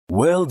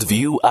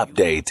Worldview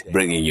Update,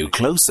 bringing you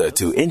closer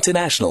to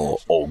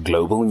international or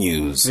global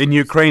news. In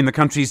Ukraine, the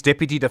country's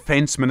Deputy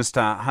Defense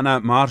Minister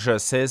Hanna Vasylivna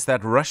says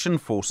that Russian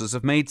forces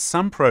have made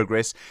some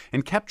progress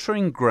in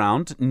capturing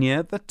ground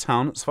near the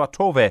town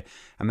Svatove,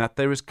 and that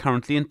there is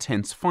currently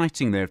intense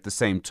fighting there. At the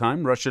same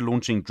time, Russia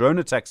launching drone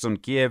attacks on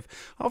Kiev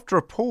after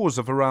a pause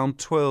of around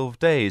 12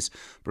 days.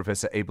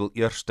 Professor Abel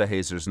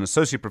Eerstehuizer is an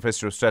Associate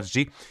Professor of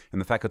Strategy in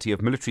the Faculty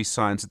of Military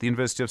Science at the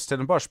University of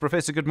Stellenbosch.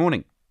 Professor, good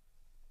morning.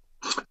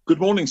 Good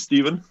morning,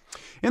 Stephen.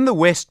 In the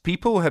West,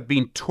 people have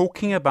been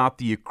talking about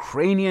the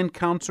Ukrainian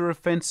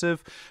counteroffensive.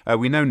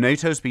 We know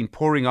NATO's been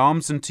pouring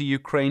arms into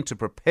Ukraine to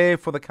prepare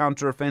for the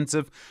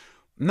counteroffensive.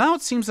 Now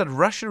it seems that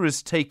Russia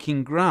is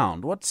taking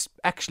ground. What's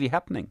actually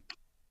happening?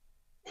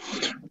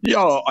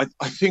 Yeah,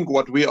 I think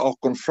what we are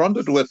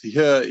confronted with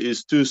here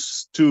is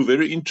two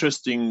very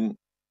interesting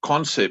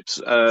concepts.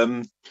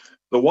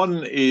 The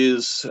one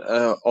is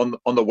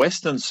on the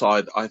Western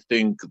side, I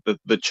think that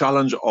the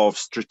challenge of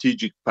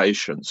strategic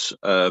patience.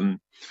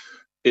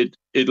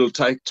 It'll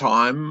take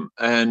time,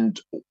 and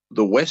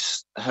the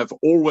West have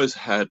always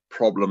had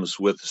problems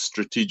with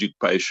strategic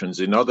patience.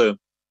 In other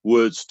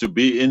words, to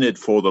be in it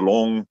for the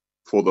long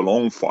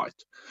fight.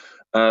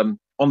 On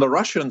the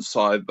Russian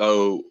side,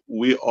 though,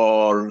 we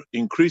are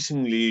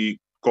increasingly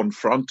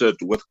confronted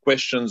with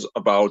questions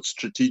about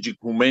strategic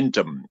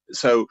momentum.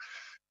 So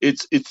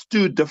it's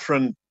two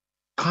different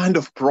kind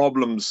of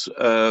problems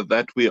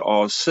that we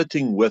are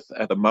sitting with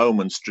at the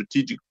moment: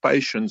 strategic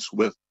patience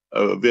with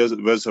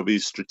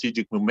vis-a-vis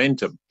strategic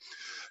momentum.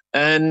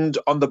 And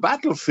on the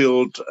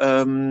battlefield,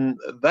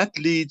 that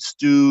leads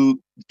to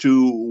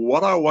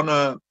what I want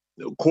to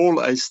call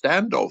a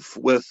standoff,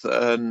 with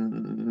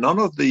none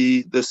of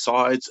the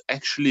sides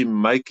actually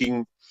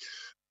making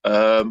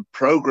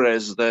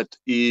progress that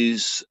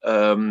is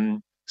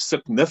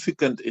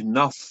significant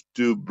enough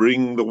to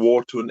bring the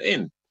war to an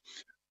end.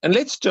 And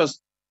let's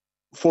just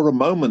for a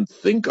moment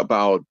think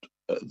about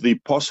the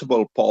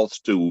possible path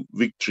to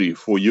victory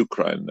for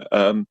Ukraine.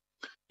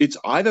 It's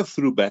either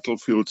through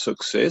battlefield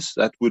success,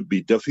 that would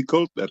be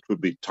difficult, that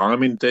would be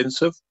time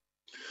intensive.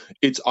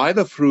 It's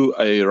either through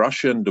a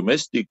Russian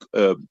domestic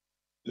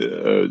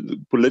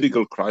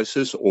political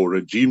crisis or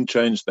regime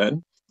change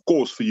then. Of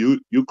course, for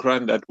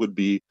Ukraine, that would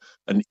be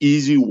an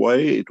easy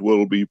way. It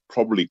will be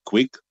probably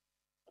quick.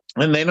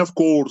 And then, of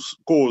course,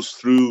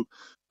 through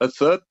a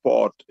third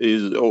part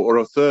is, or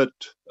a third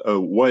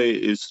way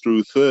is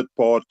through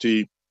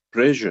third-party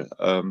pressure,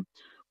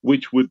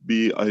 which would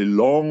be a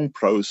long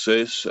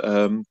process.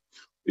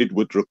 It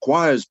would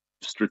require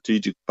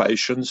strategic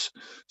patience.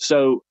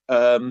 So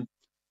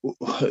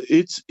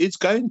it's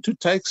going to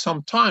take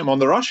some time. On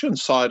the Russian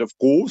side, of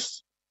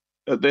course,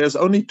 there's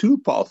only two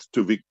paths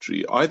to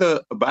victory: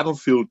 either a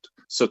battlefield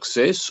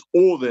success,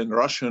 or then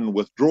Russian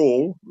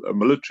withdrawal, a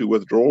military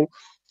withdrawal,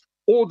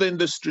 or then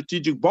the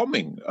strategic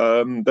bombing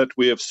that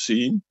we have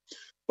seen.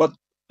 But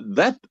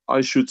that,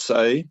 I should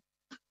say,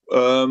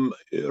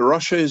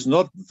 Russia is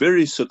not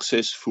very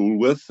successful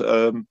with.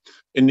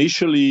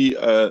 Initially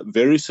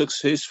very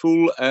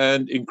successful,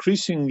 and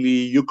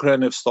increasingly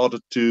Ukraine have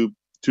started to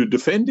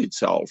defend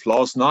itself.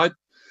 Last night,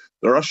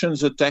 the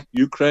Russians attacked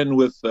Ukraine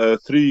with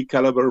 3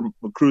 caliber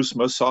cruise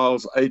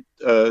missiles, 8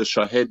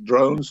 Shahed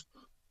drones.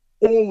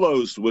 All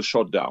those were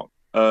shot down.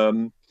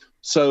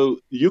 So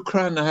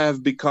Ukraine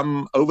have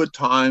become, over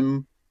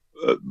time,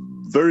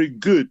 very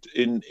good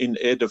in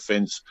air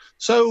defense.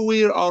 So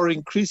we are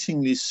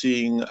increasingly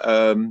seeing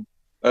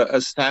a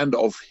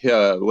standoff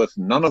here, with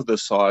none of the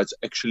sides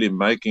actually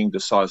making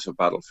decisive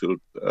battlefield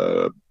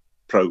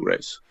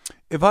progress.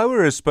 If I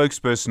were a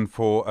spokesperson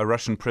for a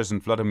Russian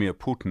President Vladimir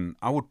Putin,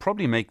 I would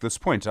probably make this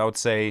point. I would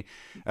say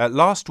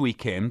last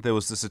weekend there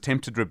was this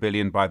attempted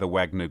rebellion by the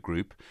Wagner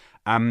Group,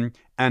 and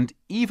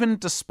even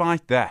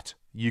despite that,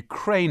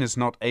 Ukraine is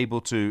not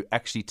able to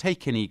actually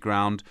take any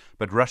ground,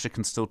 but Russia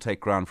can still take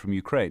ground from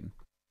Ukraine.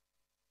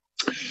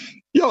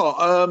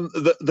 Yeah,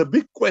 the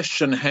big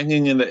question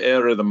hanging in the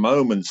air at the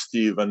moment,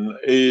 Stephen,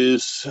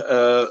 is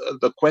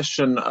the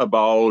question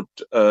about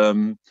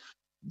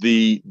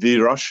the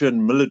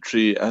Russian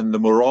military and the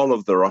morale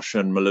of the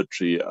Russian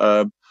military.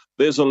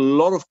 There's a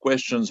lot of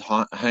questions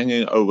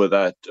hanging over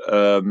that,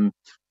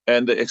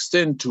 and the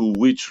extent to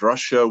which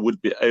Russia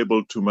would be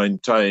able to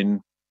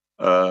maintain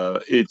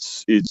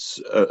its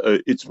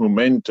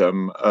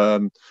momentum.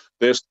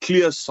 There's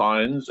clear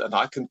signs, and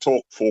I can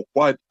talk for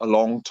quite a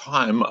long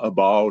time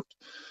about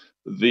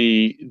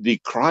the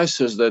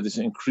crisis that is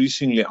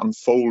increasingly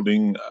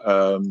unfolding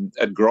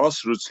at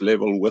grassroots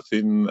level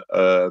within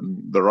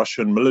the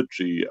Russian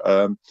military.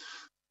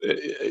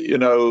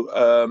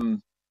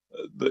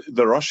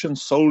 The Russian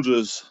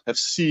soldiers have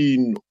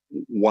seen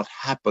what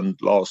happened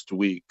last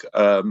week.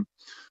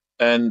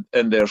 And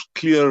there's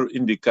clear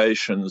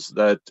indications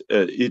that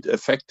it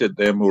affected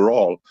their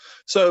morale.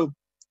 So,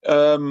 we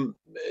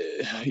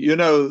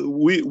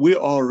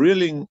are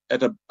really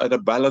at a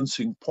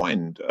balancing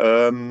point.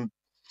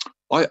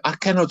 I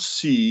cannot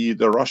see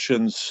the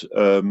Russians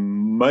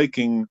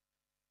making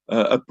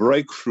a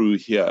breakthrough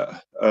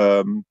here.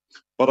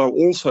 but I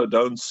also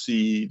don't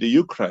see the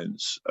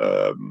Ukrainians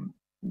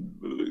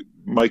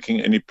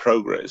making any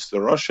progress. The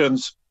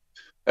Russians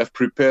have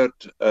prepared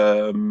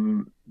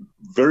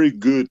very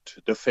good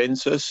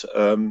defenses.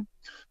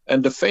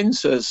 And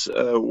defenses,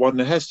 one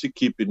has to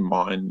keep in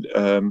mind,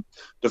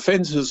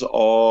 defenses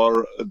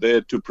are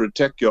there to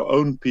protect your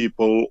own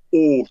people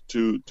or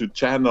to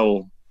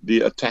channel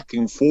the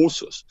attacking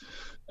forces.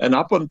 And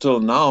up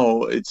until now,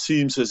 it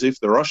seems as if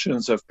the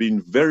Russians have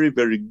been very,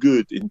 very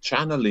good in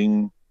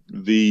channeling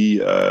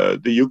the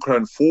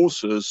Ukraine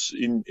forces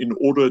in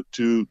order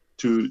to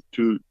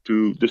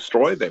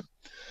destroy them.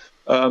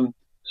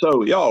 So,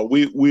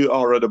 we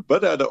are at a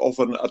bit of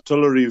an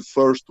artillery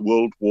First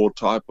World War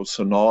type of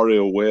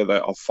scenario where they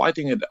are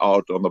fighting it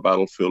out on the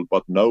battlefield,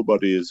 but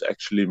nobody is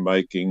actually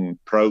making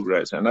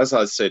progress. And as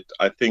I said,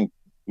 I think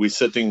we're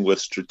sitting with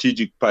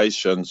strategic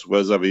patience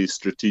vis-a-vis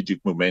strategic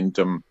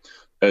momentum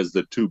as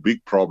the two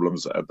big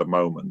problems at the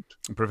moment.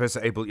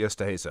 Professor Abel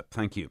Esterhazy,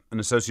 thank you.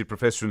 An Associate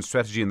Professor in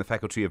Strategy in the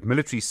Faculty of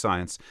Military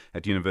Science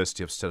at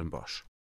University of Stellenbosch.